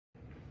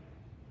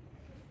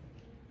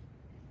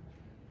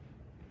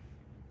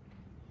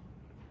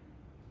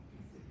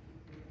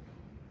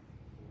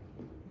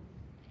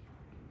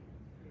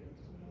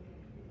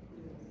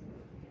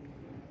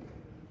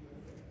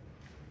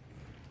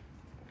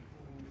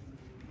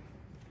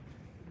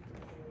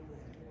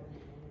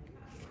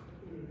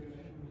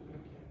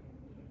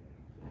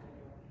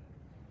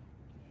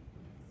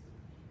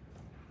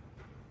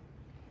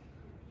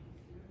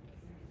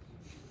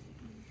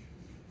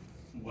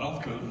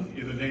Welcome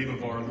in the name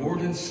of our Lord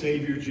and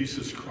Savior,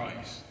 Jesus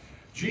Christ.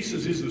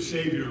 Jesus is the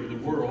Savior of the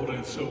world,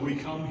 and so we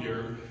come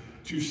here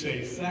to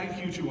say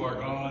thank you to our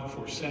God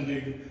for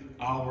sending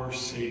our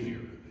Savior.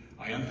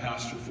 I am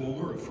Pastor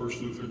Fulmer of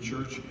First Lutheran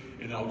Church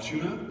in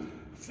Altoona.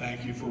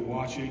 Thank you for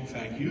watching.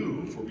 Thank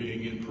you for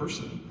being in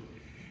person.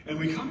 And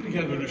we come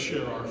together to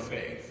share our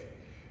faith.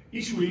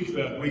 Each week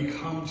that we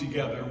come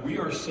together, we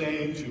are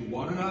saying to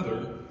one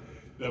another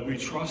that we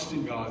trust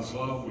in God's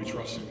love, we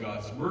trust in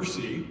God's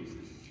mercy,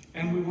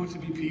 and we want to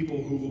be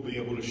people who will be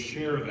able to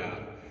share that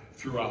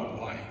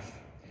throughout life.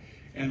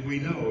 And we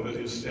know that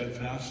his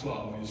steadfast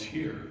love is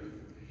here.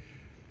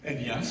 And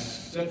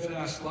yes,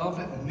 steadfast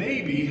love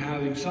may be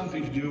having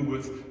something to do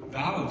with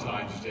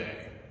Valentine's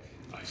Day.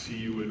 I see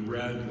you in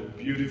red, look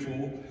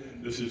beautiful.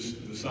 This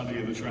is the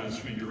Sunday of the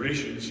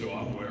Transfiguration, so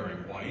I'm wearing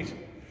white.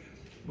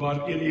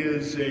 But it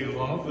is a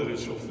love that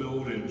is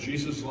fulfilled in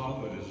Jesus'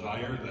 love, a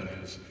desire that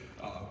is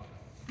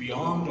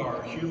beyond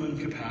our human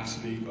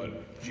capacity,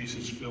 but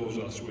Jesus fills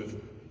us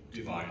with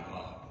divine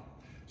love.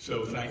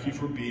 So thank you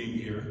for being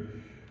here.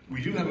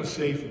 We do have a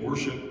safe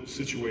worship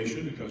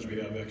situation because we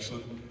have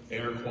excellent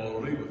air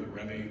quality with a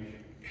Remy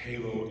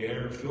Halo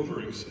air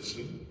filtering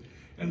system,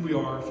 and we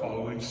are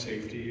following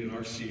safety in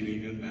our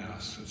seating and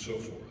masks and so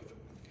forth.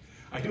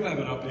 I do have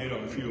an update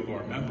on a few of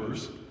our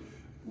members.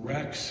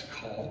 Rex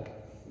Culp.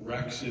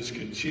 Rex is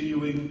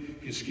continuing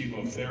his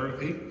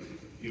chemotherapy.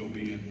 He'll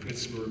be in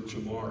Pittsburgh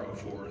tomorrow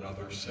for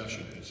another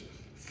session, his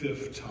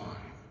 5th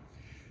time.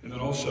 And then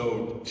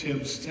also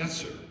Tim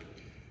Stetzer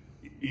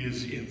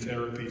is in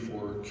therapy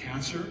for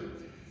cancer.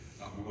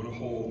 We want to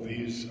hold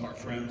these, our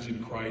friends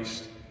in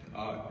Christ,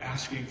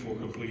 asking for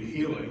complete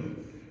healing.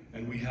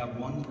 And we have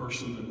one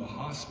person in the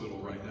hospital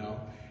right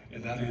now,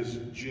 and that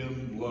is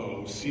Jim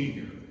Lowe,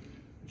 Sr.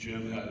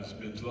 Jim has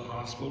been to the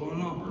hospital a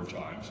number of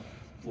times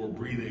for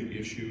breathing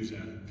issues,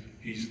 and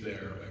he's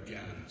there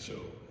again. So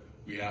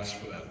we ask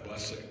for that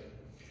blessing.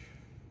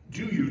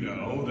 Do you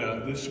know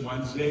that this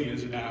Wednesday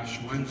is Ash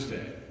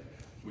Wednesday?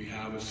 We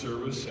have a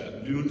service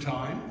at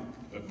noontime,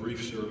 a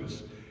brief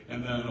service,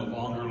 and then a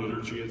longer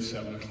liturgy at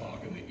 7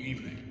 o'clock in the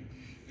evening.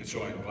 And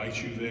so I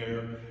invite you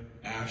there,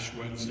 Ash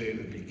Wednesday,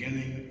 the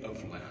beginning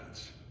of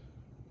Lent.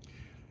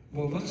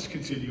 Well, let's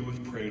continue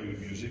with prelude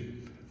music,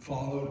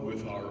 followed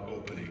with our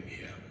opening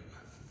hymn.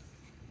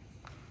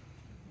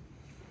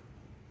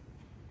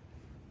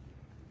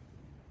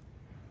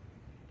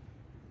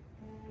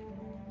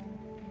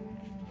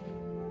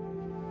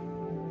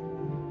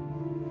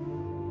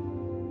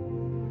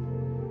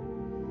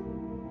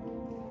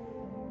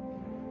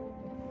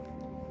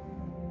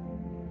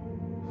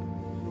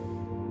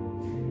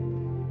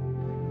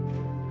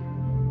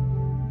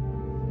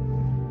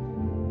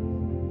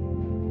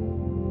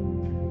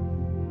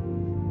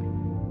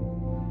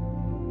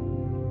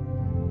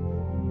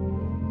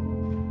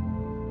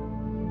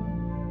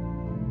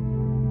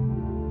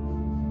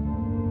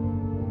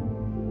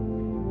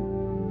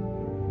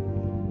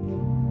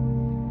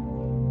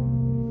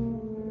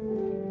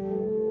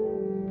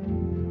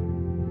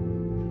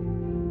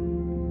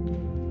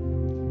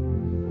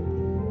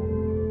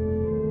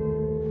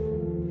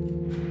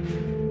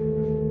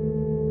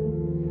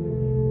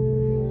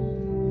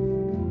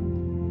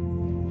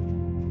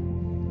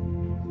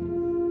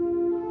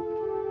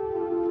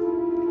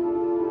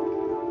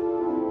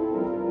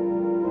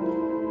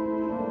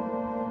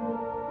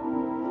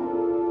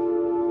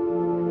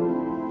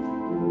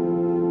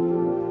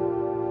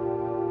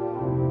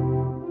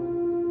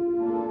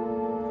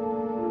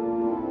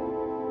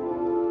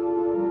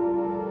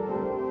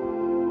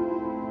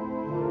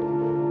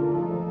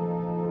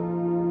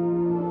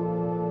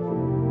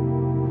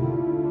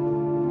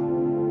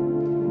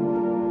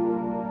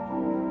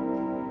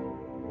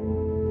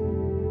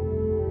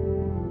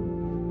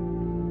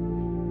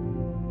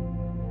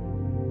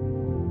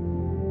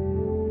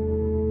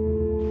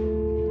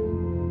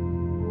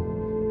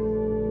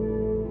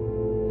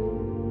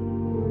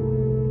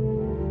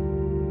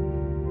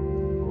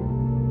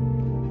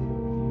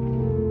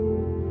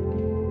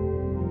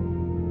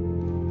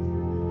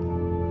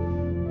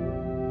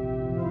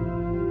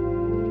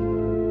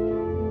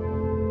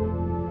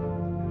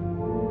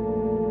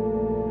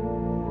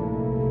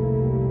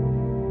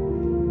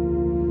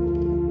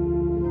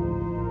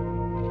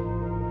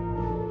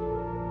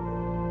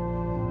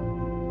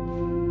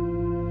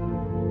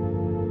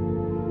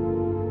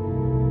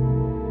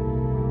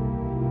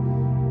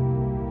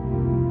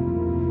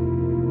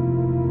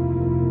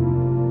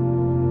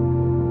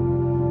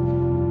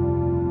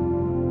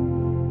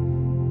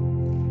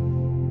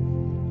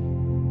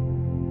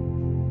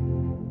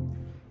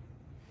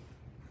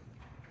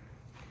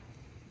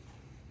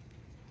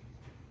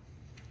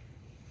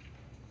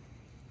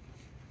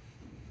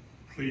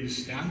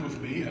 Please stand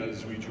with me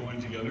as we join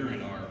together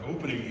in our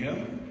opening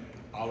hymn,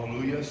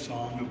 Alleluia,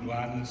 Song of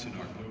Gladness, in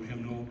our blue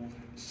hymnal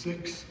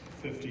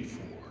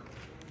 654.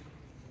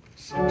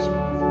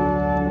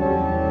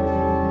 654.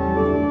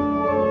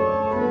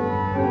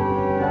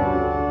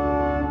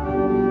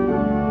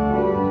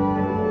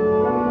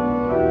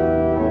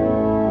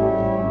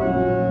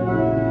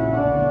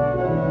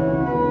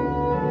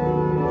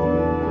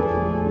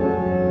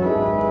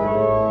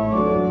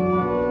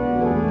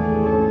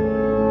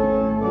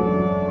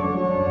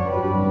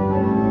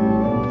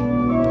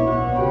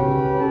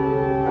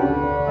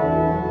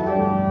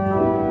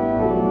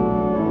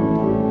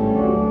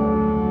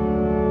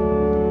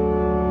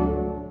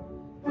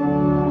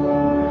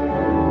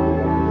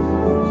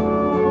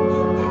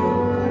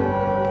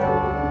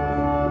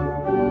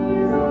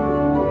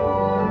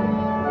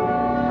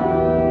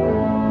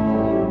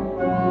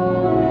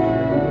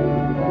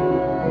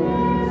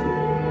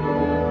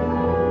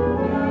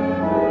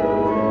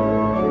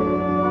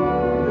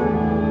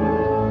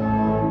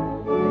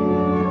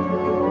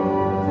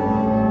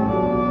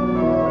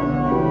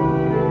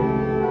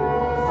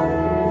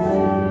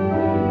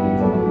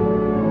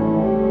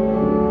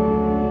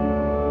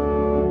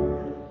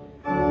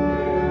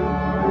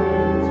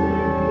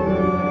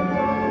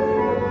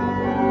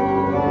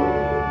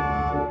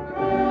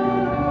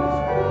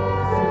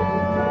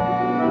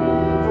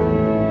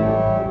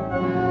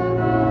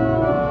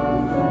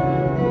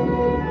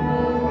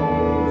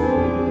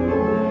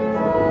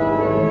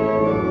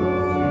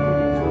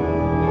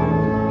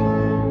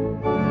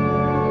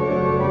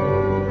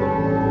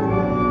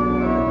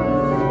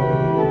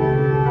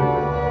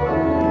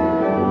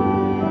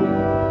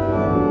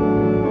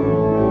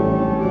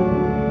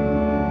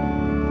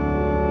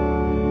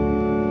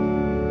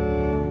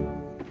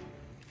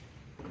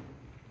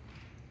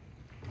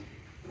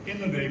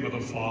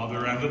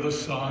 Father, and of the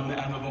Son,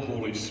 and of the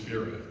Holy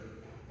Spirit.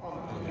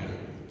 Amen.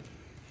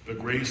 The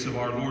grace of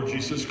our Lord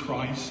Jesus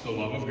Christ, the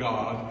love of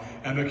God,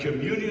 and the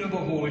communion of the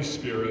Holy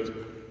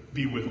Spirit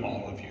be with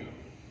all of you.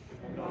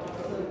 And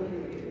also with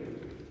you.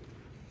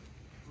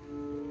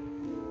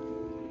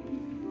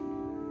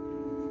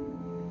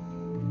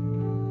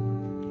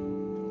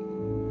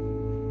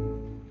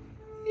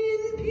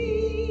 In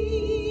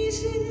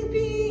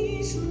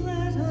peace,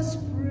 let us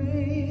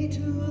pray to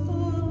the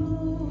Lord.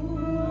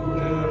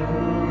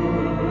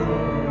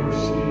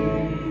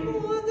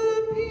 For the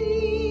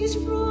peace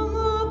from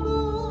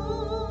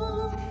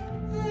above,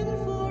 and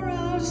for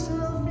our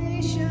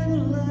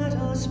salvation, let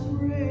us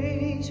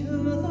pray to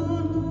the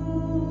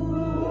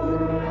Lord.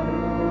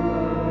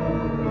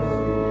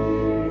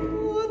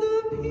 For the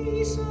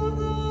peace of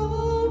the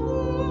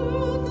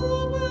world, the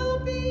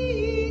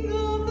well-being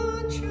of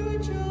the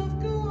Church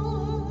of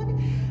God,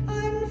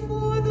 and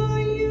for the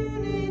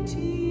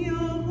unity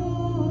of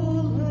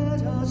all,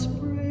 let us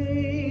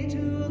pray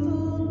to the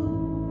Lord.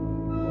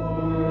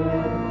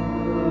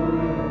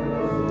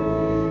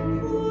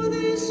 For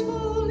this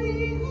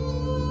holy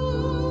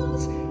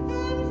house,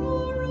 and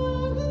for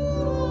all who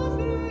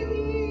offer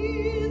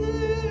here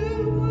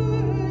their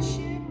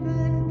worship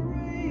and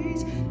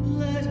praise,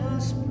 let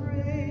us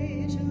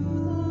pray to the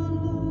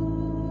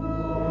Lord.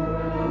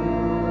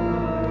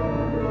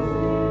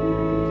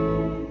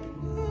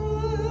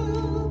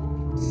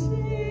 Help,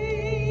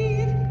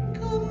 save,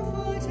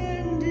 comfort,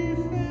 and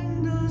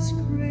defend us,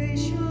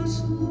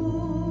 gracious Lord.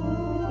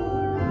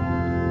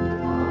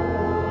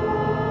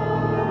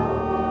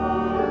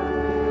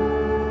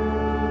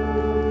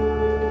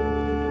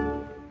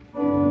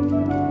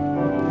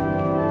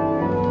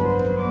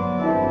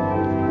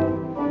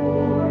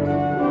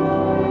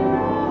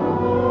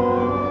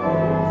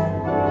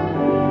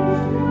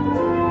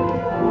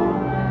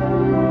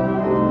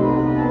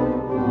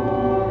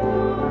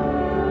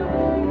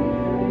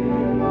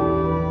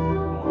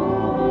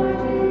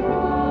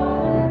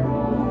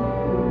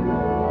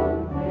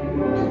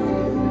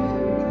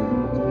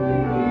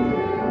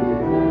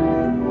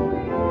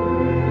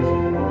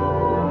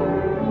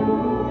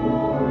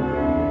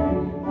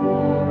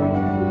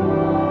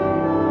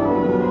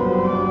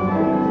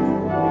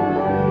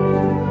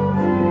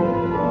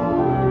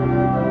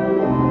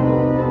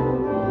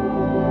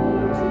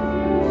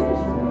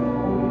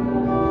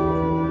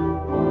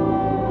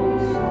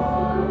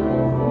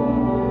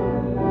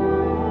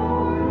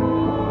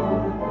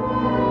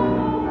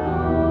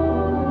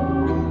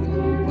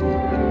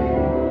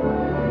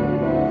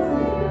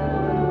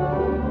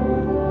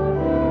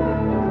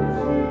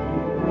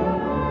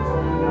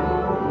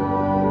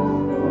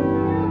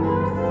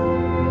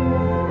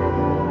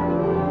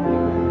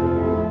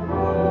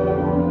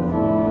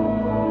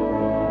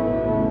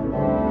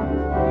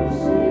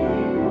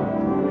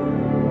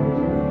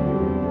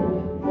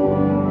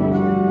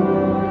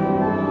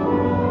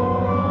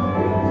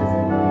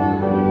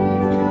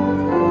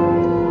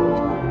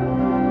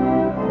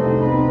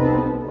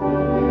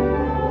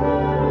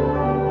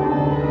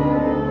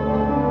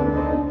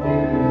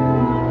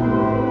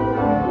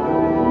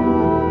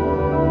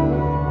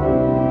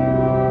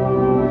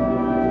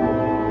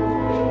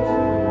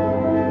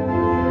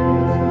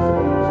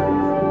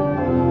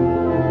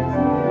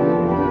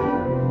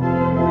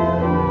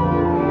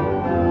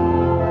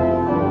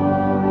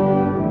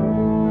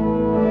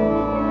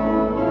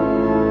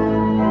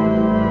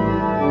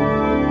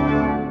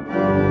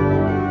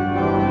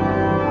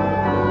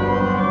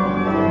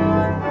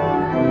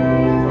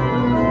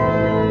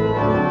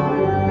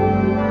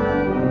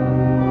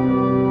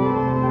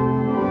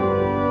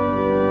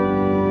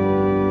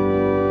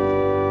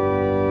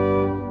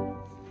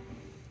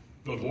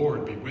 The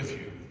Lord be with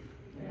you.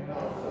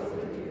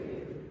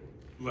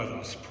 Let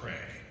us pray.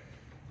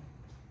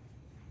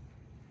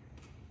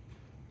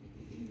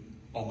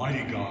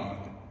 Almighty God,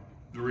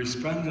 the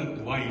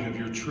resplendent light of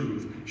your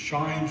truth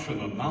shines from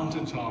the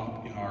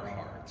mountaintop in our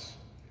hearts.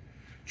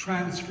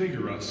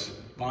 Transfigure us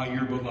by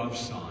your beloved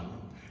Son,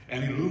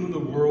 and illumine the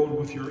world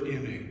with your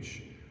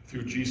image,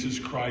 through Jesus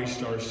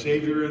Christ, our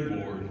Savior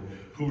and Lord,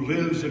 who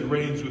lives and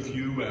reigns with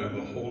you and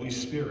the Holy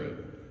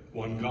Spirit,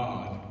 one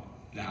God,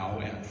 now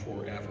and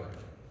forever.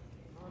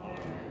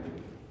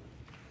 Amen.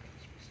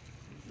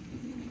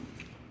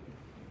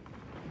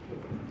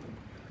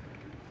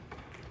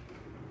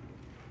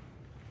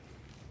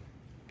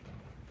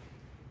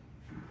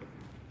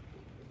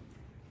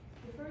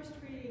 The first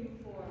reading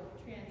for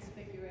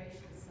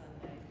Transfiguration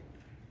Sunday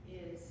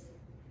is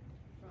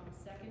from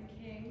 2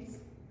 Kings,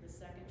 the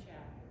 2nd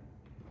chapter.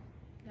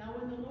 Now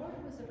when the Lord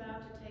was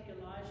about to take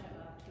Elijah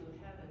up to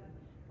heaven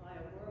by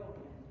a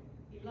whirlwind,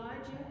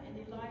 Elijah and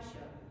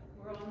Elisha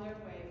were on their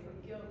way from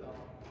Gilgal.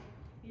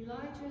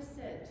 Elijah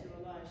said to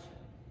Elisha,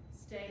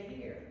 "Stay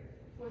here,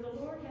 for the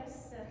Lord has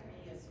sent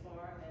me as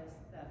far as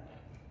Bethel."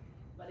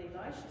 But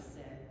Elisha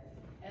said,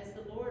 "As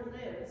the Lord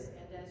lives,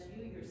 and as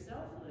you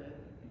yourself live,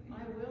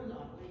 I will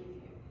not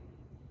leave you."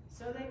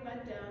 So they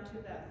went down to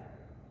Bethel.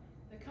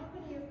 The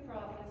company of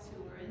prophets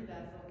who were in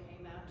Bethel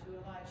came out to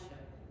Elisha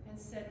and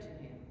said to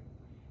him,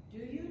 "Do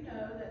you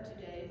know that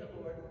today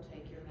the Lord will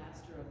take your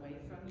master away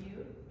from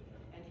you?"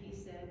 And he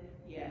said,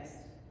 "Yes,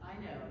 I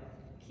know.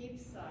 Keep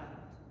silent."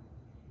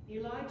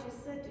 Elijah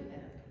said to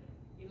him,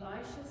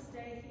 "Elisha,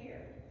 stay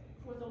here,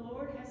 for the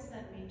Lord has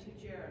sent me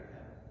to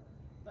Jericho."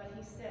 But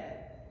he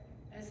said,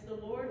 "As the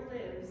Lord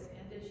lives,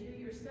 and as you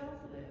yourself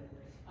live,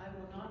 I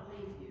will not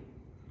leave you."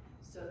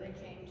 So they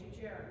came to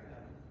Jericho.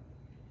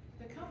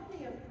 The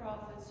company of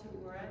prophets who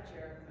were at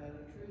Jericho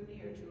drew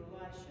near to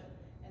Elisha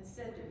and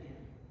said to him,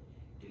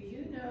 "Do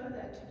you know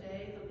that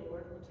today the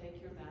Lord will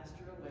take your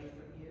master away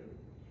from you?"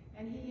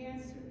 And he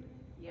answered,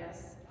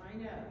 "Yes, I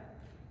know.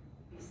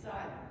 Be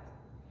silent."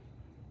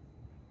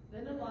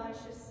 Then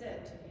Elisha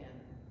said to him,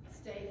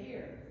 "Stay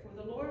here, for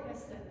the Lord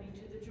has sent me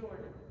to the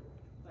Jordan."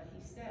 But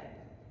he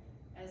said,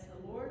 "As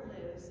the Lord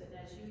lives, and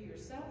as you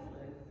yourself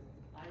live,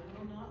 I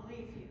will not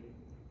leave you."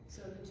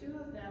 So the two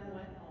of them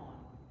went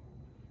on.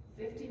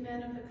 50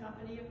 men of the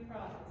company of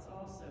prophets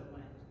also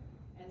went,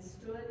 and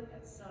stood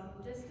at some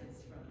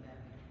distance from them,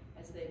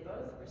 as they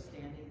both were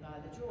standing by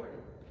the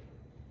Jordan.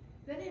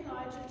 Then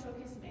Elijah took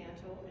his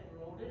mantle and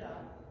rolled it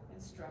up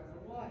and struck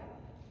the water.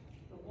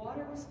 The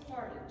water was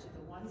parted to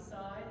the one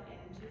side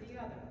and to the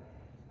other,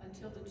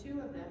 until the two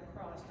of them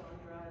crossed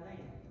on dry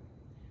land.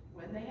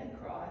 When they had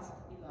crossed,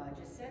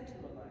 Elijah said to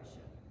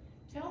Elisha,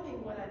 "Tell me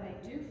what I may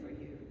do for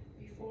you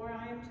before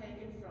I am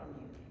taken from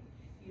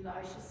you."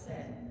 Elisha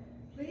said,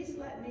 "Please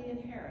let me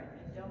inherit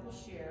a double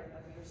share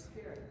of your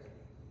spirit."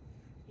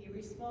 He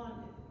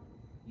responded,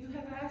 "You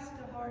have asked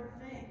a hard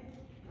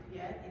thing,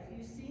 yet if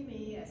you see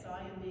me as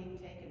I am being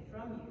taken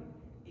from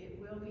you, it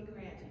will be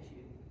granted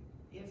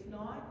you. If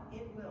not,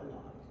 it will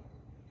not."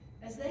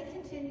 As they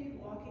continued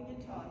walking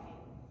and talking,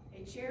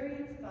 a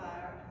chariot of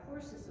fire and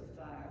horses of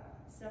fire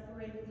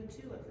separated the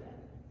two of them,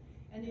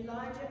 and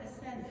Elijah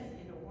ascended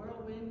in a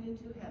whirlwind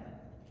into heaven.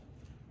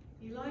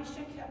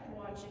 Elisha kept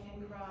watching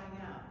and crying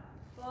out,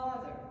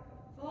 "Father,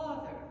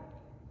 Father,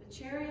 the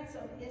chariots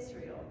of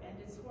Israel and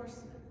its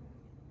horsemen."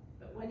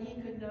 But when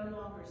he could no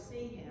longer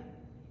see him,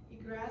 he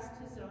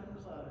grasped his own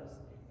clothes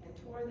and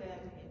tore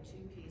them in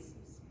 2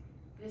 pieces.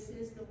 This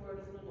is the word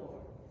of the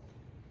Lord.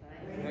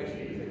 Thanks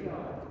be to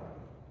God.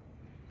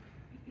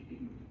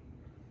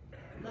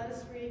 Let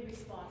us read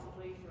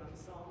responsively from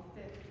Psalm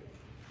 50.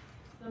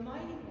 The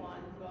mighty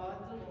one,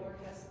 God the Lord,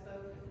 has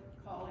spoken,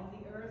 calling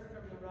the earth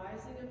from the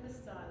rising of the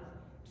sun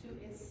to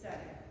its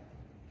setting.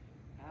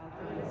 Out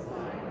of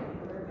Zion,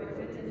 perfect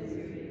in his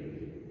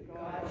beauty,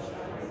 God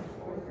shines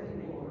forth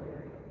in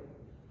glory.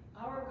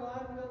 Our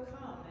God will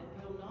come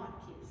and will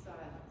not keep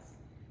silence,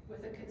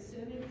 with a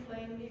consuming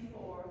flame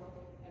before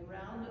and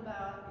round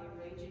about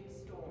a raging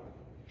storm.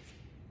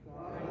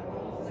 God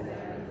holds the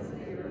heavens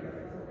and the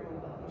earth from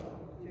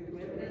above, to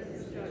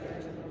witness his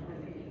judgment on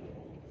the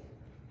people.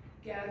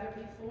 Gather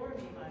before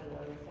me, my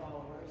loyal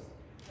followers,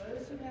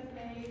 those who have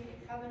made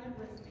a covenant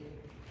with me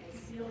and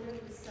sealed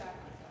it with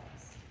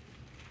sacrifice.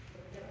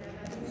 Let the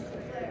heavens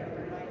declare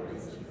the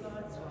brightness of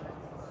God's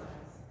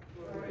righteousness,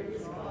 for it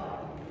is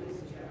God who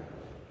is just.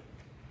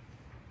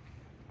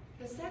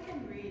 The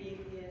second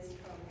reading is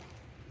from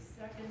the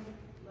second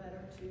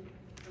letter to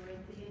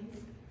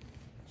Corinthians,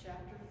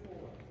 chapter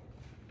 4.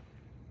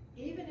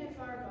 Even if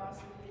our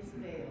gospel is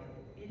veiled,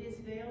 it is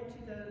veiled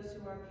to those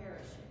who are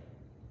perishing.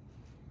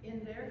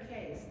 In their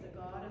case, the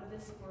God of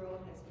this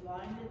world has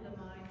blinded the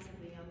minds of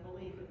the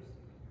unbelievers,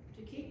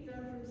 to keep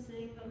them from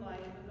seeing the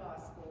light of the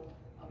gospel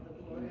of the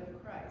glory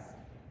of Christ,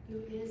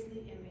 who is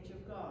the image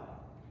of God.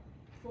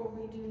 For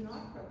we do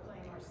not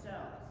proclaim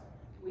ourselves,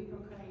 we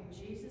proclaim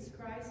Jesus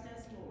Christ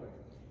as Lord,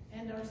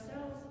 and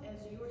ourselves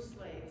as your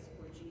slaves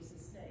for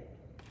Jesus' sake.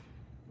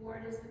 For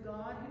it is the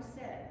God who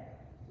said,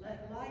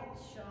 "Let light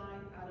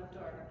shine out of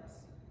darkness,"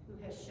 who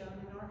has shown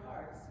in our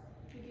hearts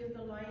to give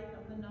the light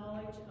of the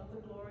knowledge of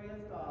the glory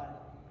of God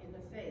in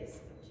the face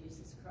of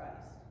Jesus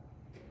Christ.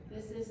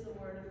 This is the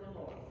word of the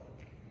Lord.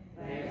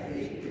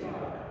 Thanks be to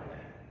God.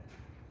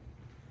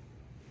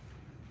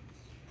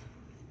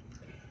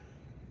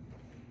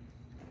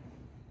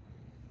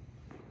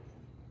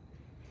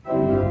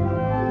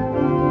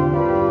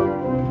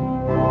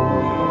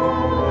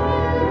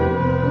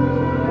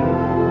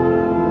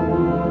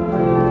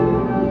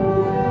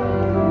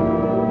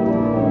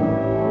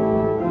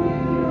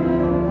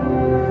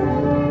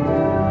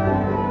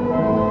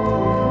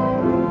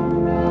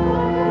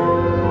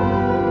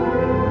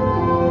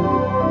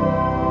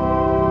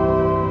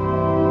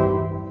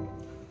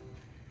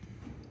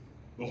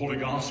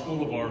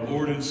 Gospel of our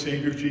Lord and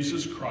Savior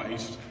Jesus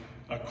Christ,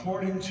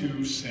 according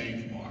to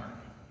St. Mark.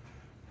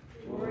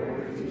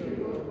 Glory to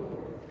you,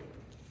 Lord.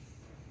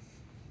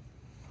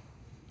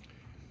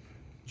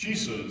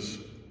 Jesus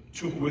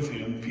took with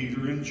him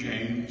Peter and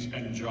James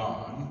and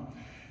John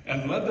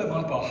and led them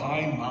up a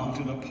high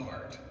mountain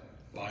apart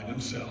by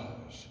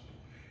themselves.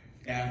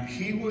 And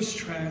he was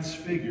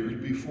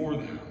transfigured before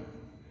them,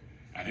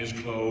 and his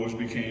clothes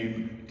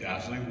became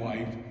dazzling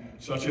white,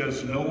 such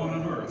as no one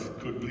on earth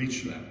could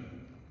bleach them.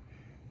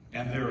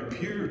 And there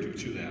appeared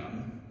to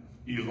them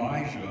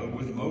Elijah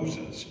with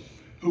Moses,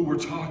 who were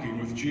talking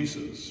with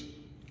Jesus.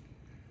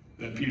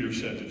 Then Peter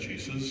said to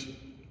Jesus,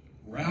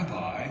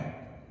 "Rabbi,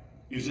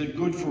 is it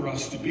good for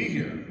us to be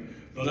here?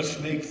 Let us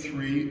make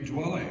 3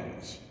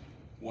 dwellings,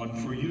 one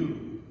for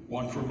you,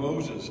 one for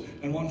Moses,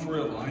 and one for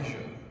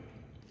Elijah."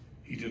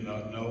 He did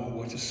not know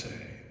what to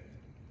say,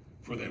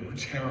 for they were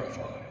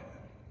terrified.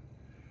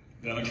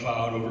 Then a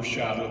cloud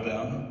overshadowed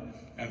them,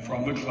 and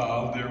from the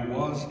cloud there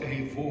was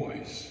a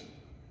voice.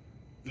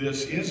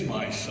 "This is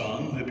my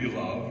Son, the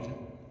beloved.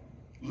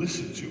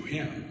 Listen to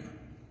him."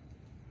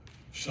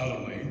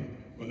 Suddenly,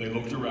 when they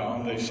looked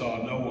around, they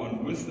saw no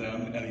one with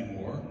them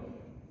anymore,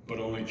 but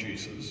only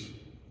Jesus.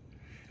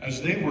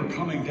 As they were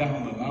coming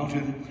down the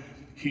mountain,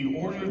 he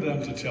ordered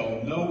them to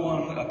tell no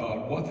one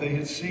about what they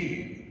had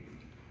seen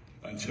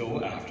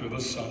until after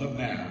the Son of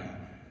Man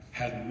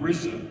had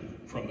risen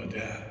from the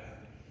dead.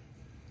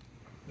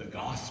 The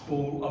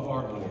Gospel of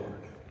our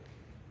Lord.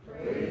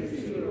 Praise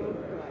to you, O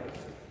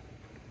Christ.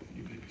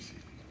 You may be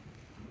seated.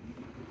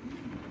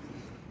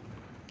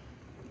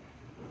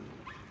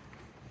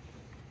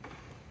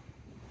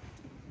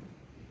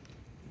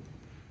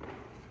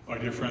 My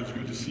dear friends,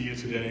 good to see you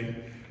today.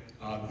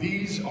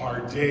 These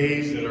are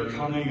days that are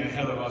coming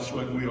ahead of us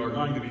when we are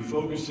going to be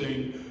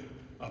focusing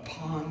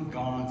upon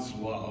God's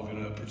love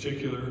in a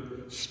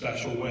particular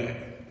special way,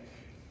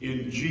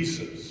 in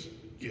Jesus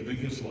giving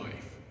his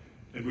life.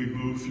 And we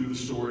move through the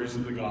stories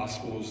of the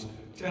Gospels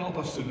to help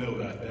us to know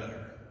that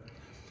better.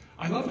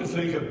 I love to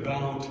think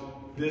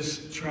about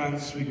this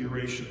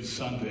Transfiguration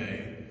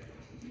Sunday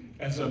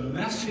as a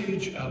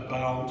message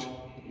about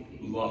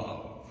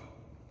love.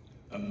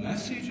 A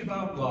message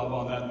about love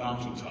on that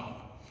mountaintop.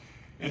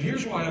 And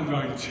here's why I'm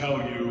going to tell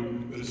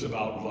you that it's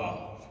about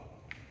love.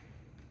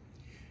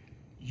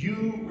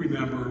 You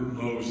remember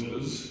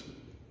Moses,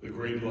 the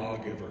great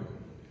lawgiver.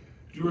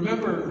 Do you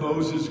remember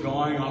Moses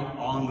going up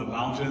on the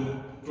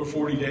mountain for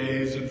 40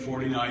 days and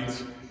 40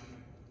 nights,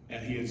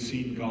 and he had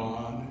seen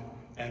God?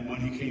 And when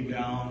he came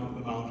down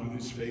the mountain,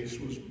 his face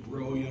was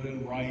brilliant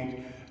and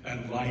bright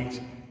and light,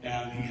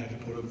 and he had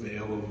to put a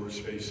veil over his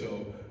face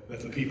so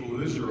that the people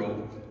of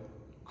Israel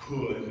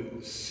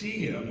could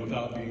see him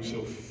without being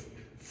so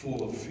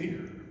full of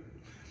fear.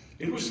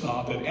 It was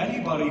thought that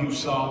anybody who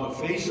saw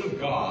the face of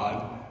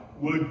God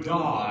would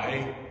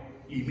die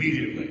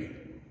immediately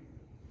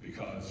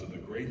because of the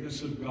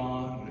greatness of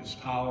God and his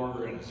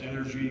power and his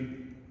energy.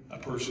 A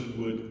person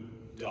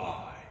would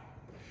die.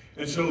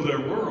 And so there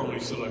were only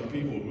select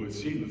people who had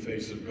seen the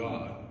face of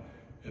God,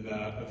 and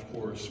that, of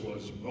course,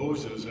 was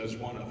Moses as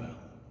one of them.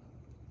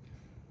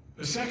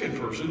 The second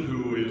person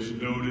who is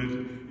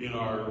noted in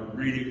our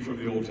reading from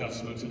the Old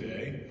Testament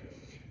today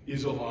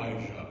is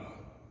Elijah.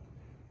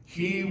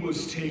 He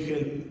was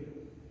taken,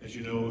 as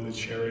you know, in the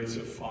chariots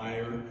of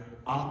fire,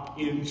 up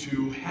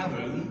into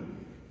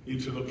heaven,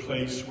 into the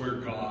place where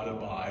God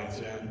abides.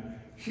 And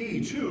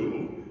he,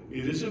 too,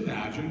 it is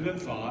imagined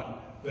and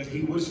thought that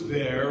he was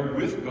there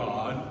with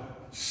God,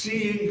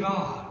 seeing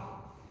God,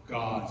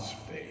 God's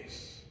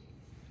face.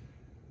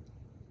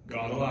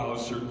 God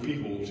allows certain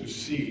people to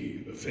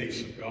see the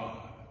face of God.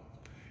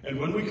 And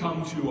when we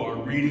come to our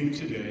reading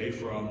today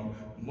from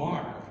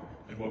Mark,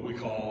 and what we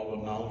call the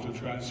Mount of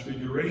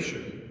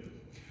Transfiguration,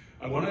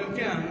 I want to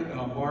again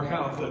mark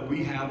out that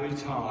we have a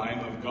time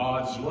of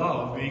God's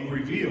love being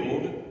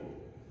revealed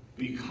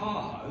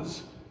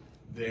because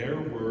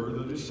there were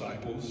the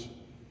disciples,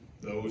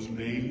 those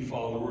main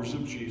followers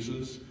of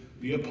Jesus,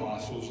 the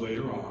apostles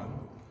later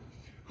on,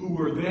 who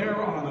were there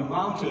on the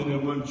mountain,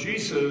 and when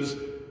Jesus'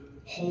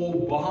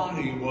 whole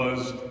body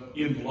was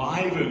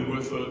enlivened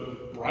with the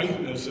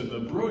brightness and the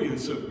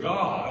brilliance of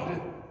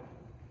God,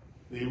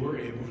 they were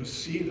able to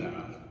see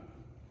that.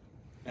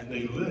 And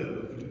they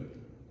lived,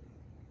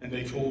 and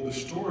they told the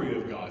story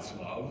of God's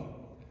love.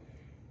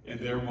 And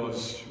there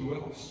was, who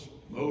else?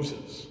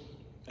 Moses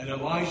and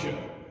Elijah.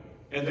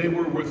 And they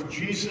were with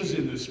Jesus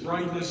in this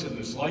brightness and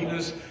this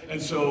lightness.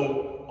 And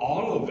so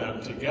all of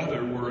them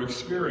together were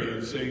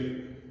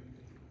experiencing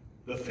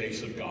the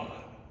face of God.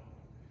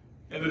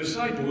 And the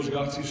disciples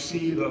got to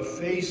see the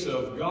face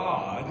of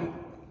God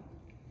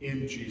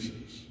in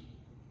Jesus.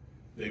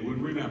 They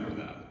would remember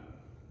that.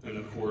 And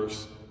of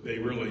course, they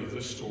relate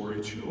the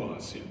story to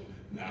us in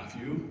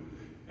Matthew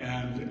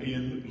and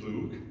in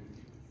Luke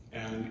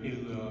and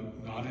in,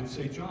 not in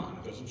St. John,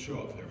 it doesn't show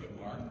up there, but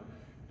Mark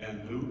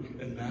and Luke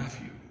and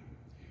Matthew.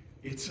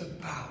 It's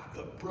about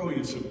the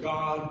brilliance of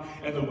God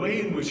and the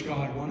way in which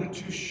God wanted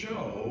to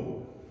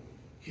show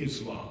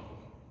his love.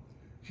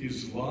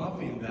 His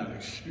love in that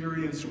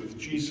experience with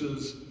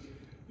Jesus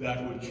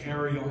that would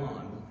carry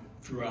on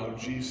throughout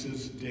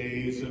Jesus'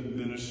 days of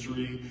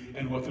ministry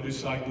and what the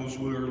disciples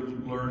were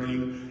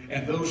learning.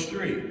 And those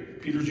three,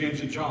 Peter,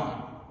 James, and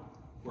John,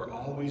 were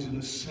always in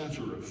the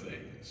center of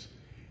things.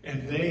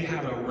 And they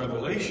had a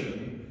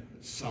revelation,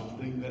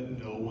 something that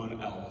no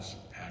one else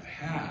had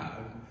had.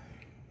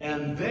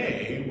 And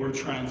they were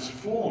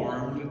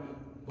transformed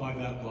by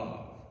that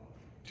love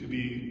to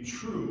be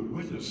true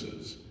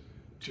witnesses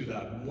to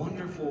that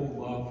wonderful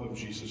love of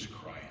Jesus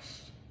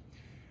Christ.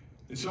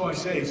 And so I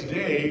say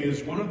today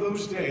is one of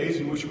those days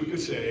in which we could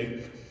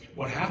say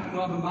what happened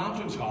on the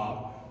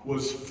mountaintop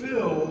was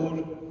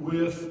filled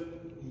with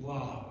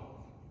love.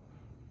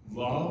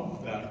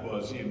 Love that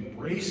was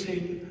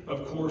embracing,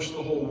 of course,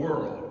 the whole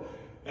world,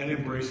 and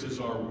embraces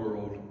our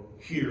world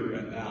here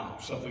and now,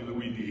 something that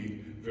we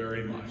need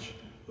very much.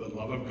 The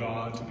love of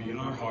God to be in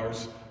our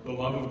hearts, the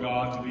love of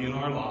God to be in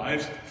our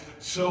lives,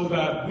 so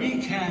that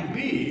we can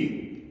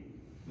be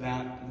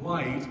that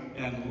light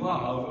and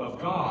love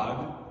of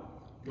God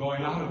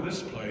going out of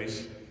this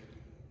place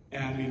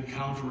and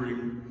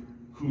encountering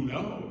who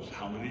knows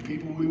how many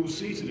people we will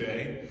see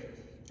today,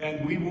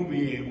 and we will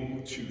be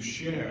able to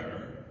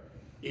share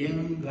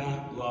in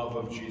that love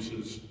of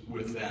Jesus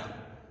with them.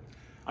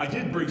 I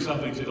did bring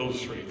something to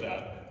illustrate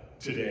that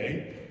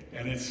today,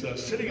 and it's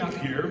sitting up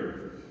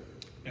here,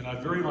 and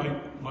I'd very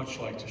much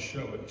like to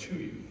show it to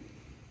you.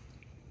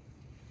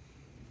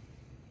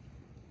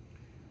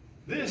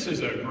 This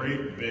is a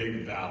great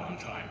big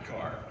Valentine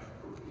card.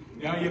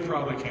 Now, you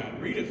probably can't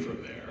read it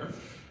from there,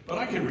 but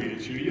I can read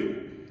it to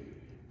you.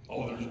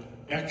 Oh, there's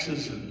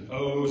X's and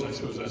O's. I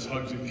suppose that's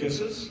hugs and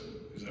kisses.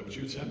 Is that what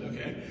you would send?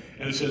 Okay.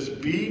 And it says,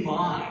 be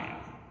mine.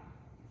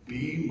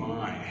 Be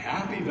mine.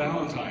 Happy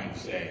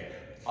Valentine's Day.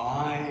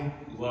 I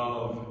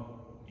love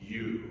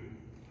you.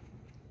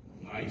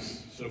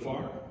 Nice so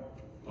far?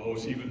 Oh,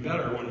 it's even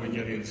better when we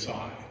get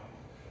inside.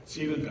 It's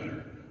even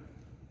better.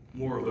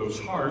 More of those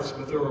hearts,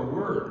 but there are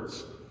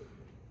words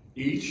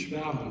each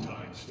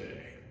Valentine's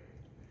Day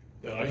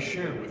that I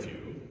share with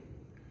you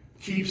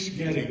keeps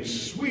getting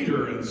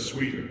sweeter and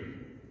sweeter.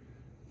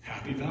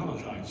 Happy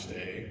Valentine's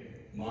Day,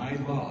 my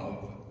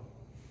love,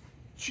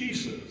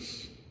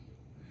 Jesus.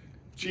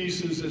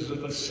 Jesus is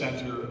at the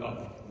center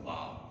of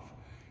love.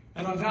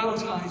 And on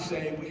Valentine's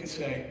Day, we can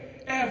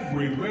say,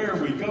 everywhere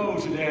we go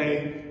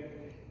today,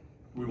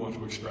 we want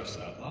to express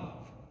that love.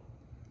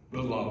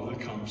 The love that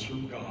comes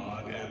from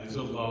God and is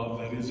a love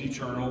that is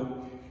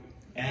eternal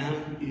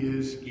and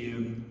is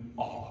in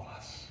all of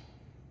us.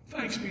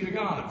 Thanks be to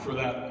God for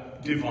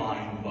that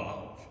divine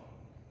love.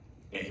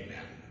 Amen.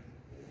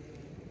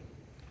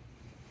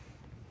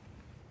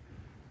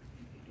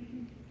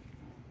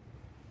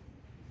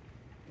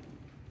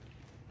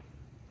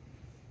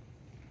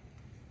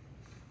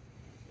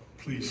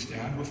 Please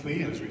stand with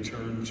me as we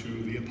turn to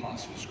the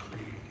Apostles'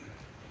 Creed.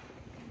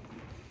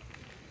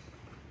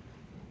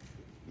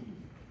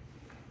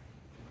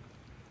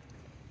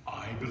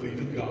 I believe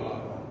in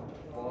God,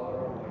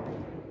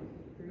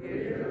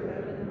 Creator of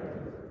heaven and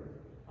earth.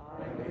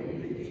 I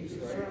believe that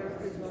Jesus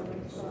Christ is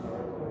the Son of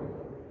our Lord.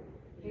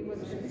 He was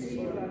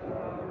conceived by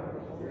God of the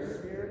Holy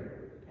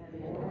Spirit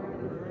and born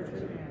of the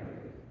Virgin Mary.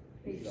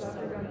 He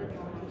suffered under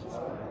Pontius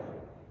Pilate,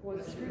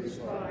 was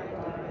crucified,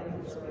 died,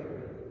 and was buried.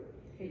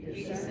 He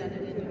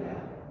descended into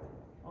hell.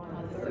 On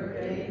the third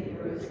day he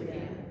rose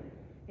again.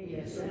 He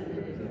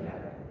ascended into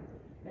heaven,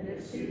 and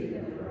is seated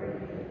at the right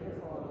hand of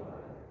the Father.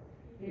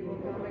 He will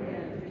come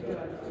again to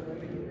judge the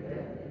living and the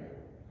dead.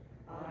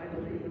 I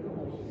believe in the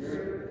Holy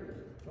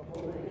Spirit, the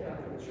Holy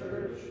Catholic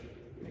Church,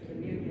 the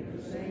communion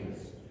of saints,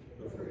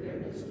 the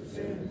forgiveness of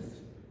sins,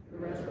 the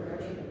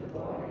resurrection of the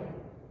body,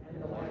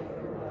 and the life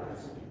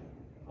everlasting.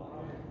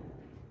 Amen.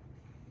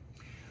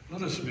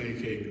 let us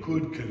make a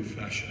good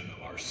confession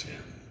of our sin.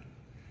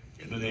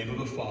 In the name of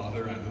the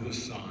Father, and of the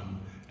Son,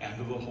 and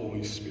of the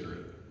Holy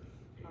Spirit.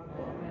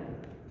 Amen.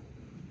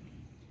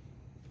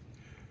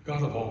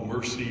 God of all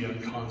mercy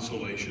and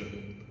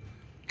consolation,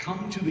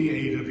 come to the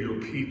aid of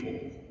your people,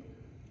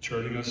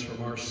 turning us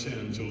from our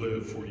sin to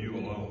live for you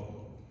alone.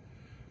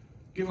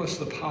 Give us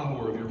the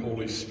power of your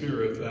Holy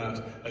Spirit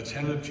that,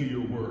 attentive to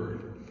your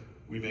word,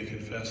 we may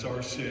confess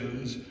our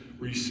sins,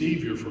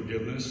 receive your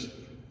forgiveness,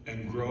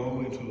 and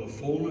grow into the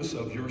fullness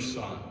of your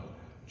Son,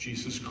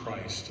 Jesus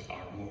Christ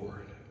our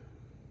Lord.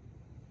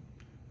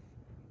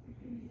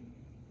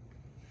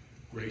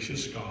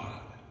 Gracious God,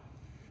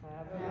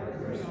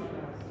 Have mercy on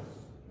us.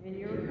 In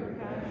your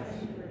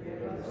compassion,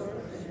 forgive us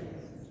our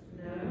sins,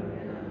 known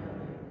and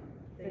unknown,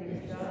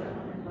 things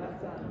done and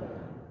left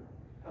undone.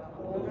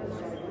 Uphold us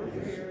by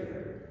your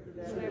Spirit,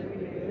 so that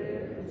we may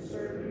live and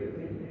serve you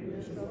in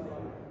newness of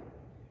life,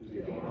 to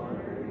the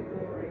honor and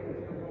glory of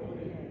your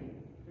holy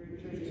name, through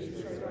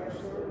Jesus Christ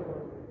our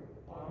Lord.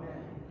 Amen.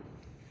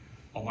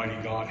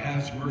 Almighty God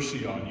has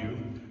mercy on you,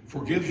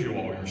 forgives you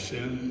all your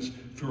sins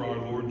through our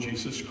Lord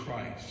Jesus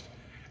Christ,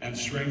 and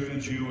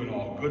strengthens you in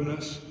all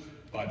goodness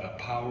by the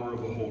power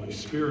of the Holy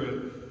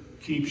Spirit,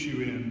 keeps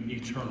you in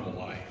eternal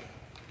life.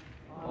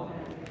 Amen.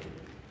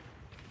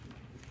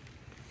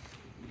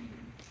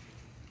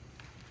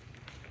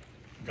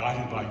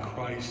 Guided by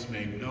Christ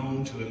made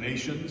known to the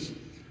nations,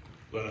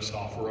 let us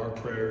offer our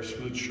prayers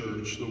for the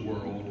church, the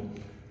world,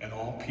 and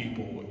all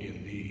people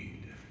in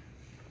need.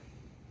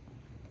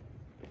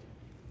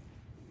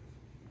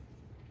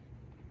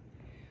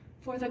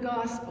 For the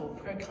gospel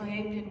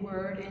proclaimed in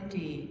word and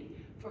deed,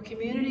 for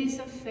communities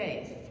of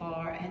faith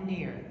far and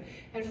near,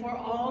 and for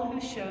all who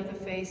show the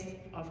face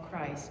of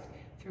Christ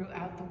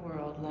throughout the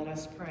world, let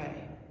us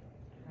pray.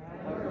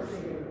 Have mercy,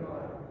 O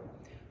God.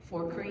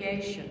 For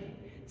creation,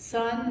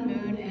 sun,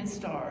 moon, and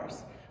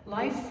stars,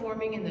 life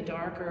forming in the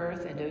dark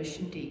earth and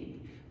ocean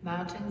deep,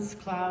 mountains,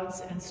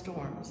 clouds, and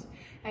storms,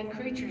 and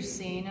creatures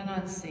seen and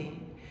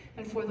unseen,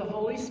 and for the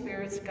Holy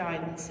Spirit's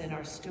guidance in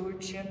our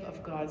stewardship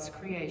of God's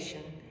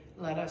creation,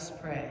 let us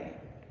pray.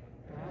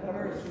 Have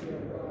mercy,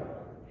 O God.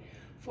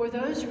 For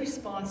those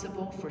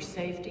responsible for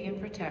safety and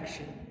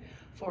protection,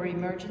 for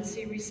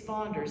emergency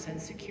responders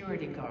and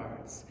security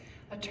guards,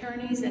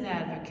 attorneys and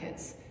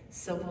advocates,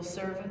 civil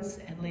servants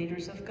and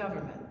leaders of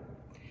government,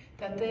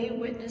 that they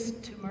witness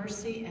to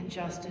mercy and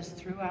justice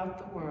throughout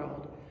the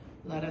world,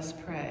 let us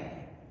pray.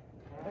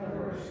 Have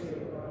mercy,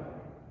 O God.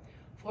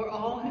 For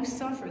all who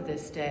suffer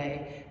this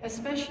day,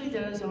 especially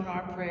those on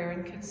our prayer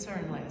and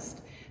concern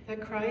list, that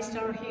Christ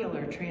our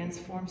healer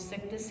transforms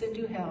sickness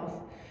into health,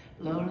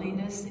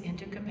 loneliness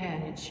into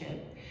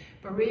companionship,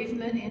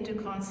 bereavement into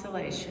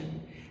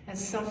consolation, and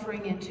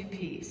suffering into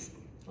peace,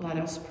 let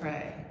us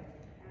pray.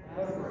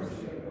 Have mercy,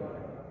 O God.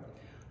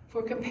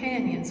 For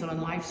companions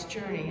on life's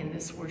journey in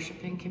this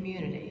worshiping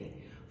community,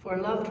 for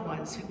loved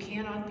ones who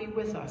cannot be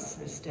with us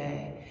this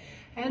day,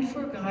 and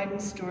for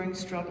guidance during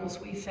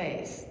struggles we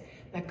face,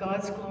 that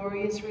God's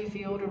glory is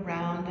revealed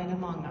around and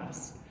among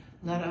us,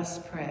 let us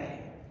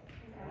pray.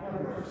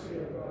 Have mercy,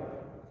 O God.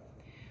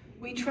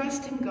 We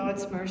trust in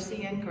God's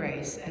mercy and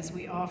grace as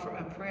we offer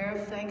a prayer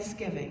of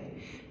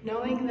thanksgiving,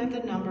 knowing that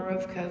the number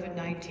of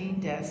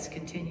COVID-19 deaths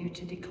continue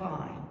to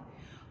decline.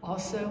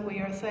 Also, we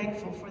are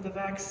thankful for the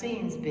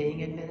vaccines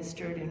being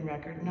administered in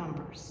record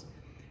numbers.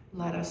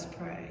 Let us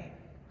pray.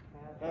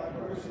 Have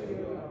mercy,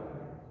 O God.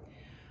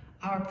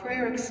 Our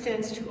prayer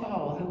extends to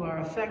all who are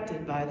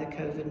affected by the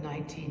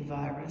COVID-19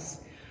 virus,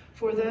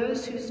 for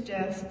those whose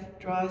death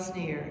draws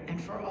near,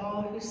 and for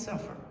all who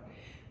suffer.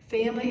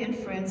 Family and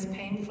friends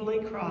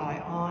painfully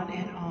cry on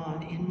and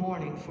on in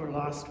mourning for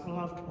lost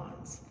loved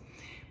ones.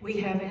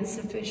 We have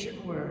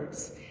insufficient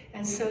words,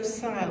 and so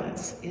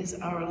silence is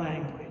our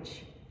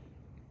language.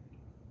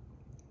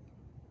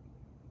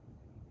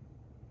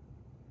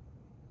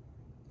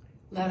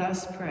 Let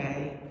us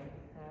pray.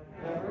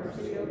 Have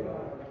mercy, O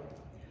God.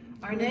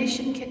 Our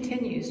nation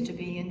continues to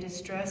be in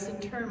distress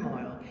and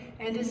turmoil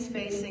and is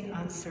facing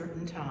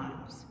uncertain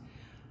times.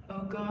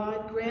 O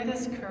God, grant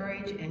us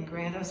courage and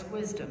grant us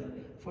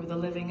wisdom for the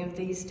living of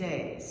these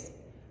days.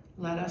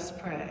 Let us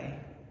pray.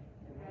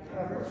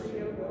 Have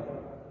mercy, O God.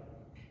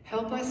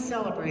 Help us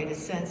celebrate a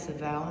sense of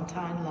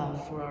Valentine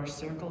love for our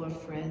circle of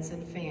friends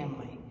and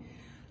family.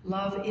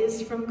 Love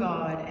is from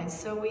God, and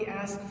so we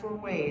ask for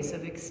ways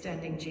of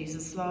extending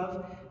Jesus'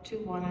 love to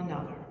one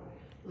another.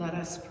 Let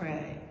us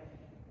pray.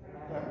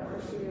 Have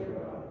mercy, O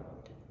God.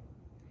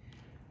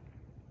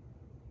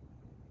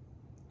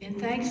 In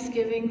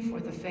thanksgiving for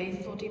the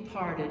faithful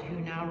departed who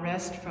now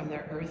rest from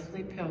their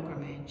earthly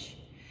pilgrimage,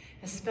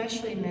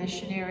 especially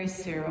missionary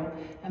Cyril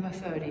and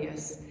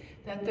Methodius,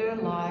 that their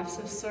lives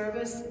of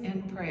service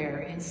and prayer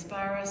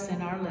inspire us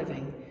in our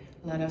living,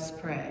 let us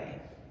pray.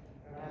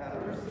 Have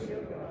mercy,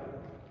 O God.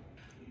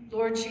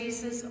 Lord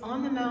Jesus,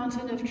 on the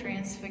mountain of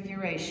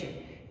transfiguration,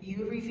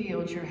 you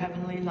revealed your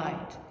heavenly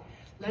light.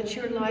 Let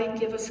your light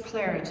give us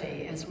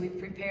clarity as we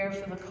prepare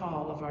for the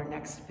call of our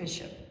next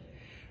bishop.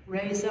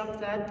 Raise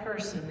up that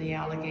person the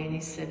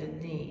Allegheny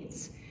Synod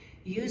needs.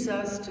 Use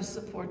us to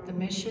support the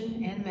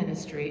mission and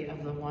ministry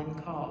of the one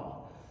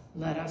call.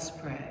 Let us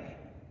pray.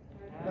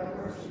 Have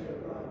mercy,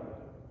 O God.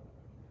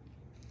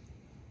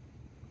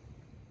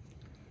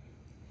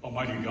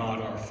 Almighty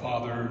God, our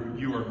Father,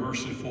 you are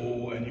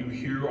merciful and you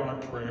hear our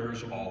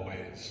prayers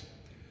always,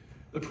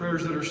 the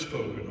prayers that are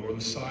spoken or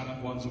the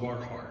silent ones of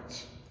our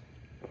hearts.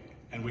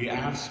 And we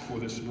ask for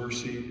this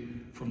mercy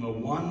from the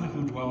one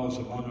who dwells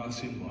among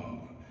us in love,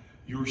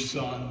 your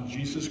Son,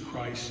 Jesus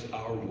Christ,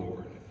 our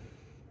Lord.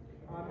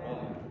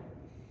 Amen.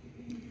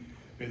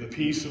 May the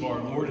peace of our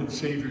Lord and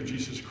Savior,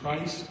 Jesus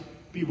Christ,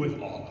 be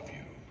with all of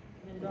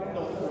you. And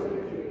also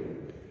with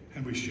you.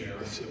 And we share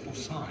a simple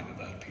sign of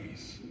that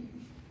peace.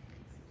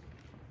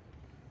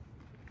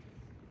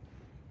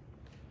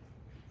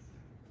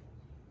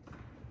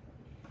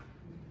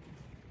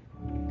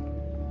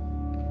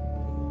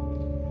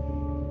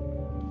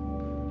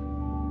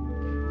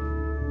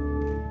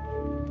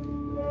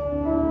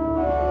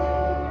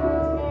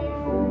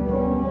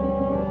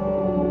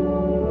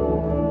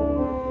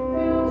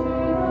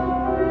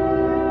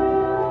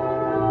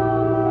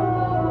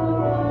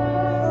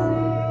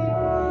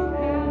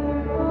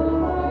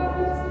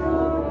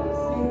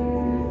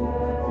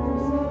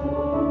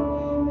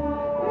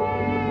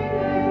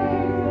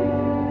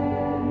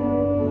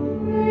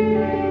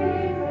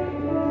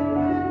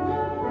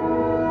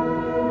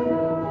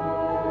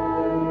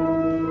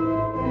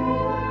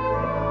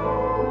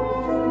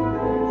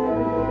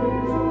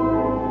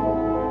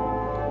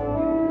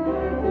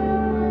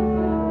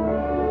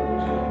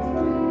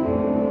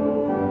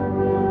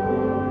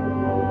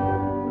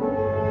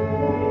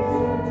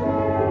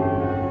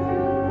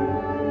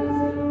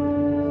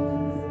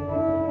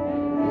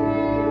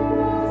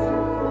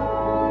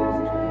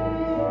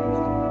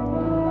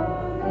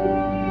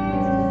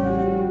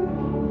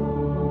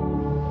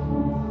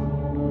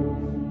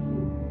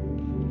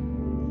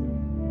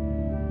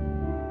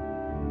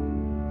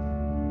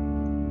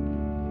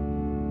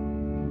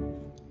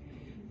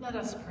 Let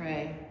us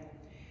pray.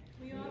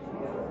 We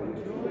offer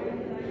with joy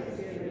and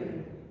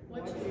thanksgiving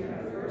what you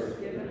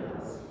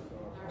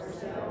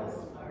ourselves,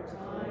 our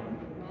time,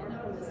 and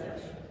our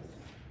possessions,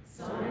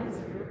 signs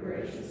of your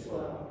gracious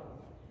love.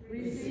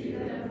 Receive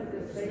them for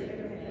the sake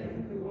of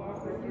him who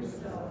offered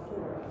himself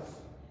for us,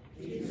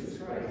 Jesus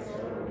Christ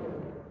our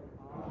Lord.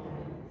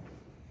 Amen.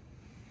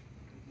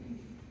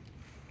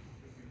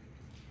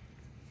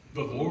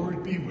 The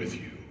Lord be with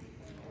you.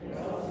 And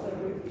also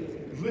with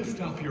you.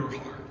 Lift up your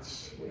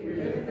hearts. We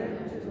lift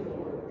them to the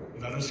Lord.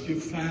 Let us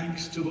give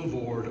thanks to the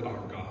Lord our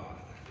God.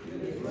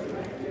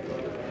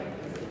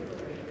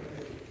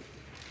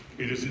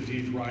 It is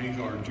indeed right,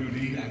 our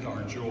duty and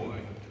our joy,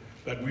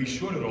 that we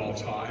should at all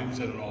times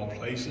and in all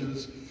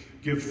places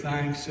give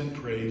thanks and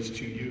praise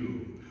to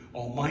you,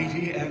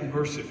 Almighty and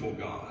merciful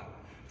God,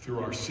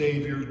 through our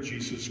Savior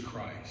Jesus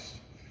Christ,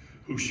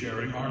 who,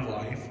 sharing our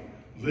life,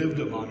 lived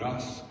among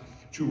us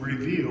to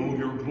reveal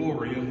your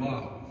glory and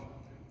love,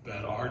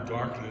 that our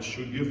darkness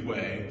should give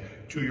way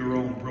to your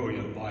own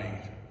brilliant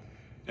light.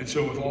 And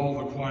so with all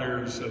the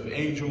choirs of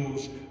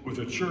angels, with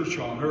the church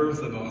on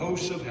earth and the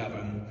hosts of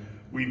heaven,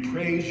 we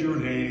praise your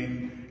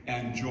name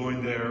and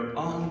join their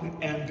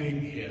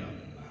unending hymn.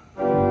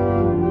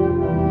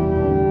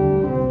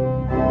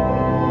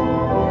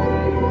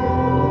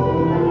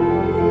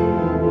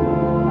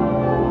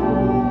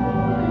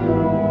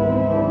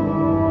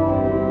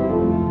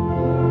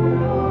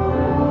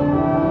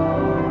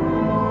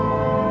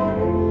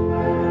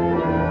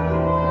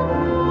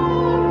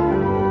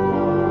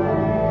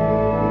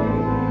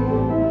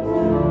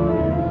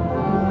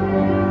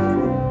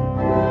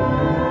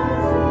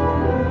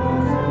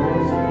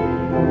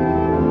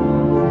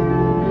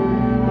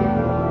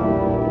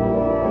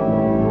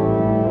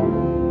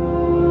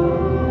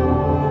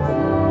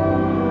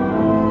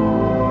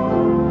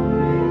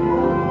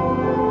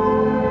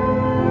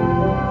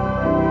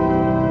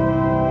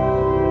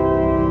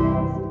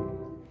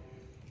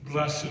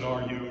 Blessed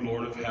are you,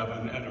 Lord of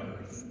heaven and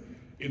earth.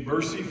 In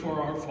mercy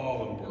for our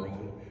fallen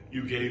world,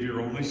 you gave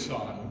your only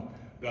Son,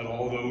 that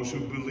all those who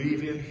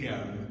believe in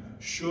him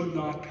should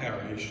not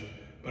perish,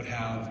 but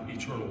have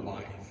eternal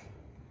life.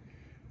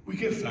 We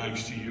give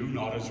thanks to you,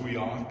 not as we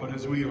ought, but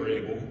as we are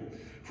able,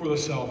 for the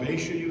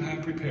salvation you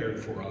have prepared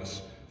for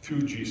us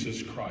through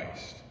Jesus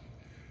Christ.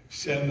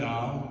 Send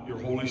now your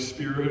Holy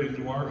Spirit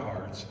into our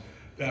hearts,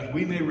 that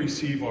we may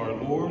receive our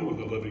Lord with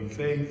a living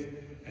faith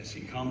as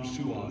he comes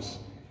to us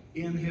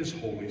in his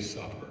holy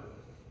supper.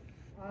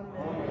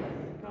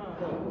 Amen.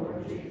 Come,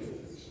 Lord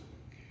Jesus.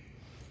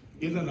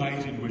 In the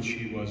night in which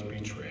he was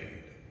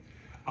betrayed,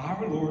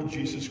 our Lord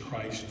Jesus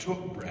Christ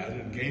took bread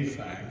and gave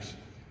thanks,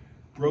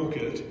 broke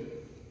it,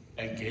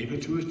 and gave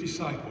it to his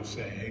disciples,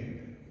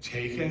 saying,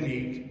 "Take and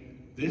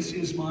eat. This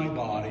is my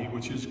body,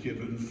 which is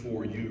given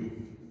for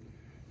you.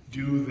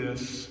 Do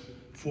this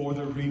for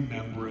the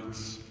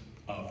remembrance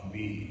of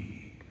me."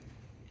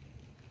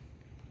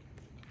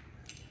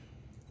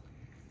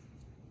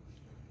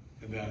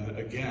 And then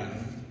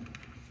again,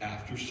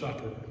 after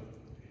supper,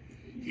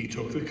 he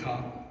took the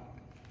cup,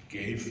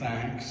 gave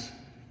thanks,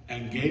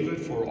 and gave it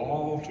for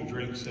all to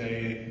drink,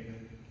 saying,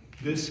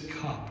 "This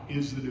cup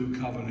is the new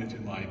covenant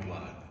in my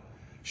blood,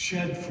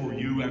 shed for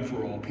you and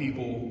for all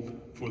people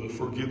for the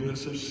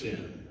forgiveness of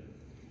sin.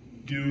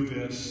 Do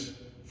this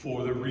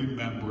for the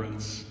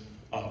remembrance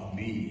of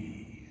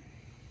me."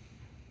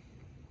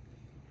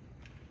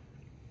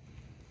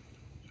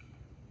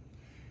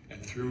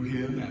 And through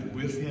him and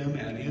with him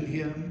and in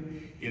him,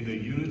 in the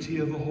unity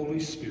of the Holy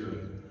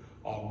Spirit,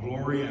 all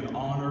glory and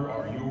honor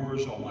are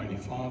yours, Almighty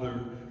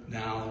Father,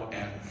 now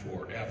and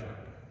forever.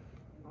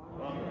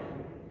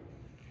 Amen.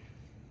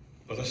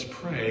 Let us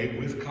pray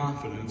with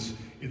confidence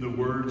in the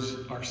words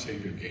our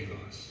Savior gave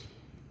us.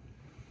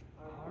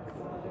 Our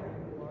Father,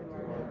 who art in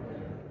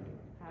heaven,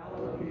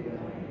 hallowed be thy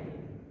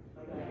name.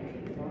 Thy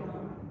kingdom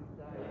come,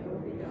 thy will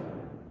be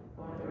done,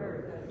 on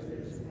earth as it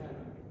is in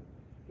heaven.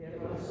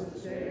 Give us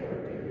this day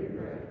our daily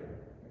bread,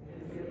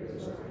 and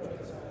forgive us our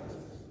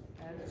trespasses,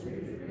 as we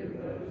forgive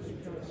those who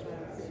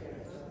trespass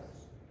against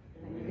us.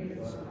 And lead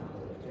us not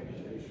into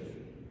temptation,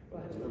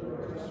 but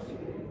deliver us from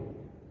evil.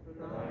 For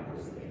thine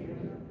is the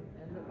kingdom,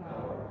 and the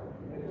power,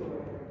 and the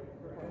glory,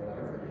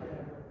 forever and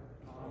ever.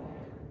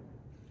 Amen.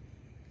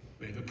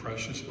 May the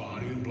precious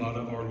body and blood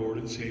of our Lord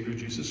and Savior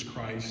Jesus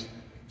Christ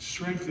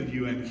strengthen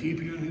you and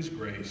keep you in his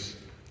grace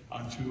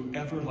unto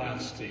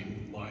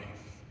everlasting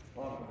life.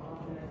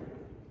 Amen.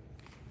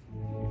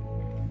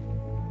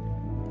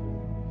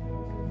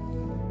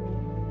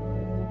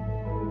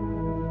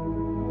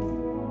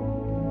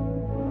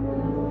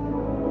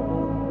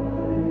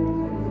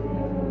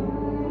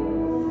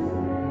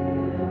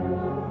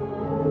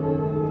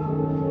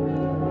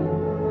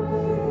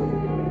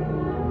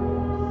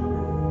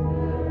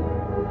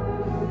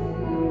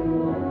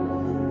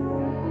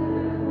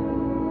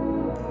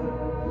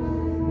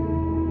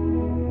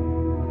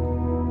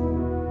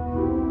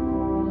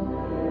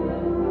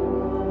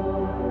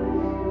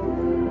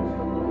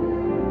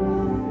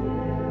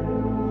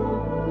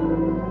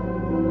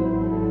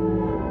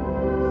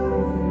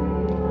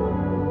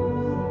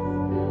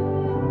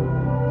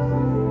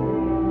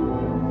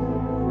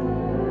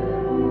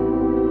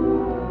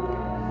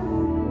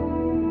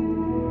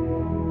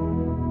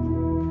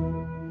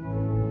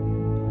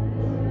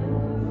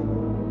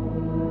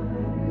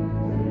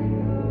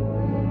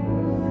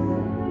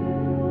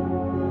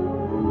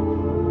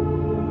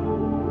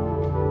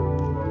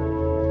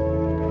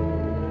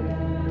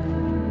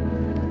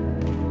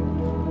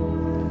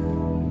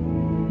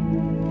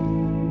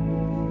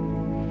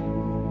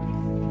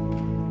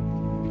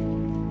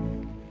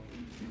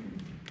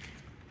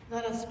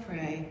 Let us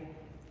pray.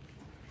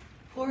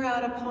 Pour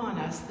out upon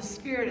us the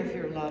spirit of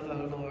your love,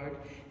 O Lord,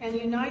 and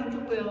unite the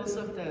wills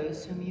of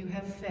those whom you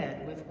have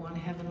fed with one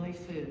heavenly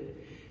food.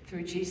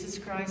 Through Jesus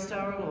Christ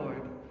our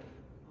Lord.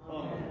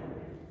 Amen.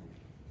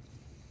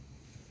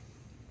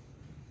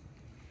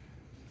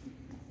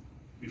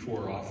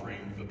 Before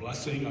offering the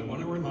blessing, I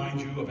want to remind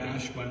you of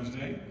Ash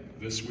Wednesday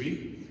this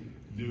week.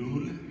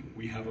 Noon,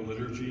 we have a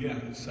liturgy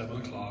at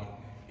 7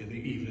 o'clock in the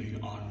evening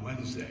on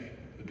Wednesday,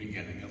 the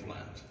beginning of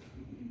Lent.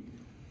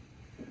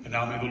 And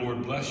now may the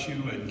Lord bless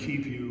you and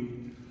keep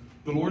you.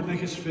 The Lord make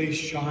his face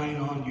shine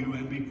on you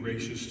and be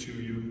gracious to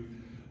you.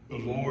 The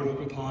Lord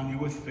look upon you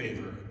with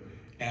favor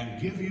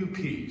and give you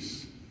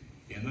peace.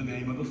 In the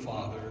name of the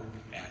Father,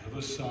 and of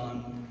the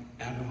Son,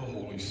 and of the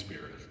Holy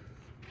Spirit.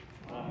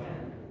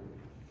 Amen.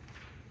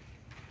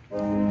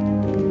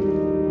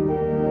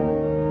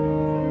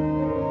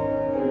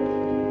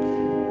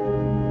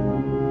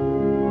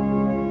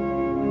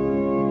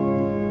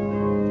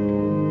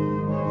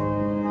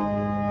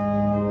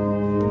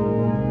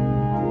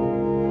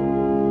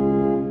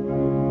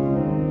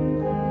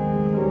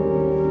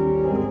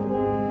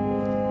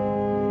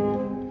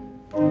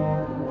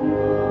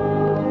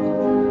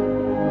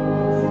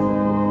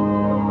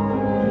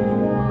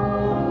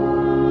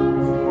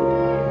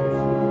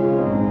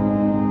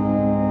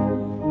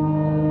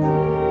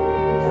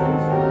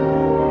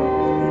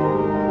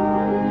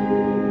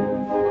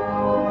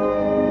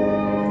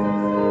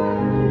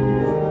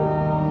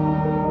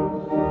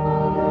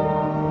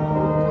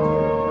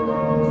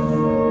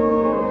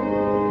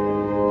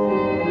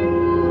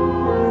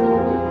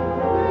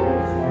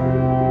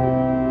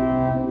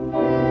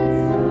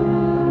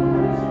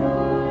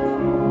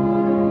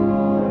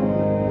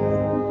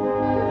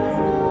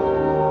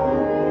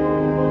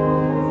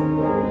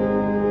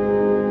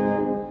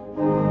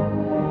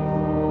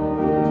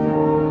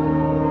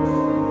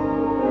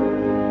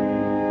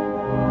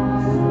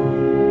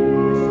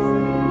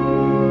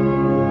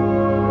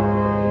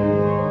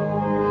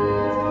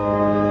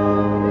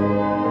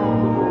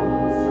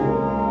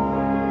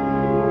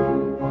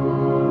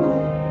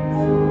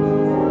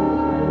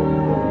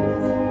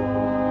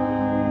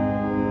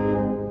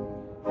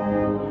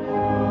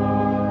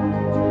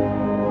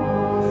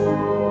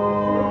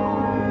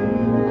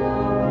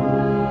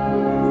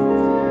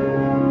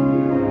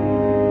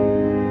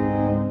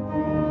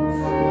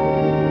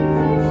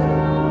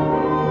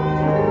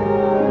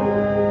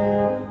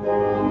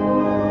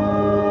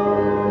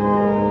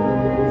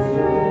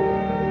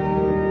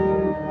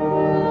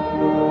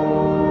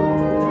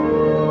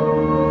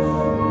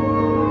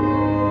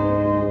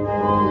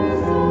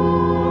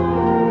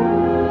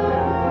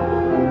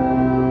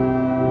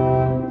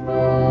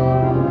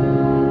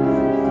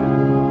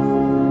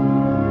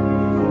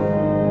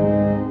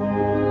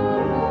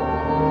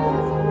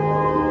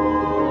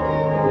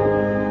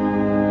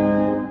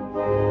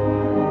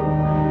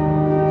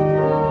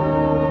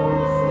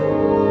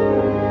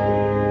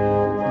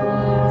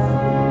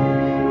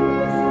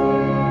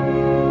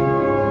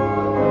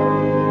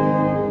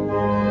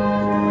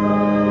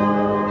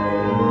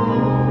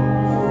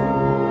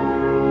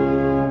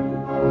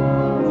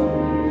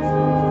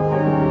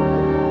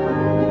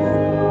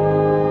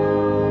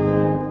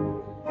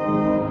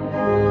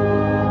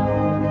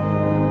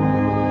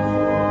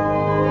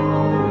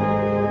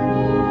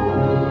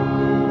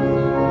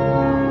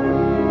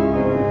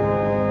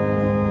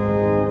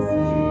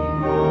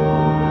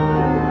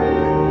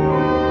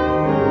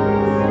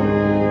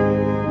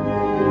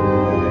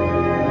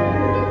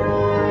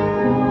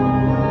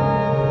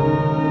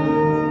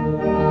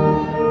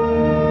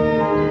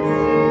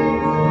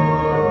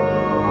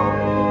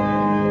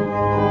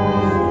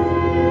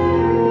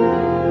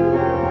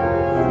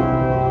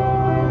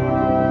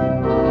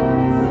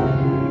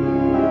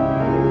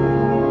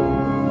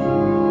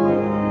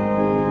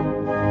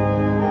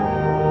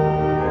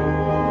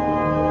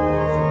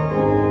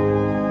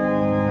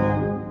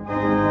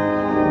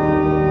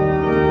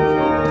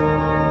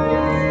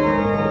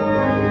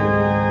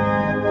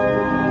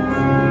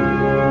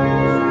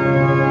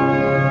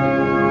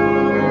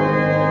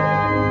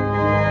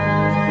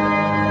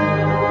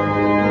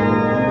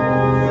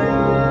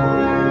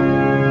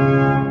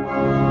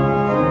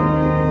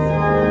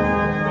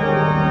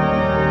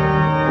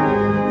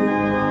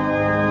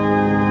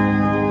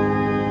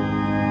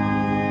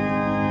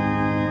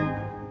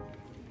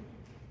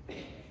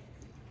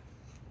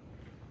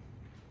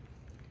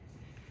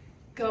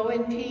 Go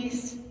in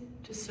peace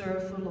to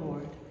serve the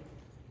Lord.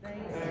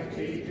 Thanks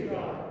be to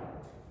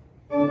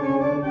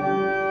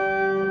God.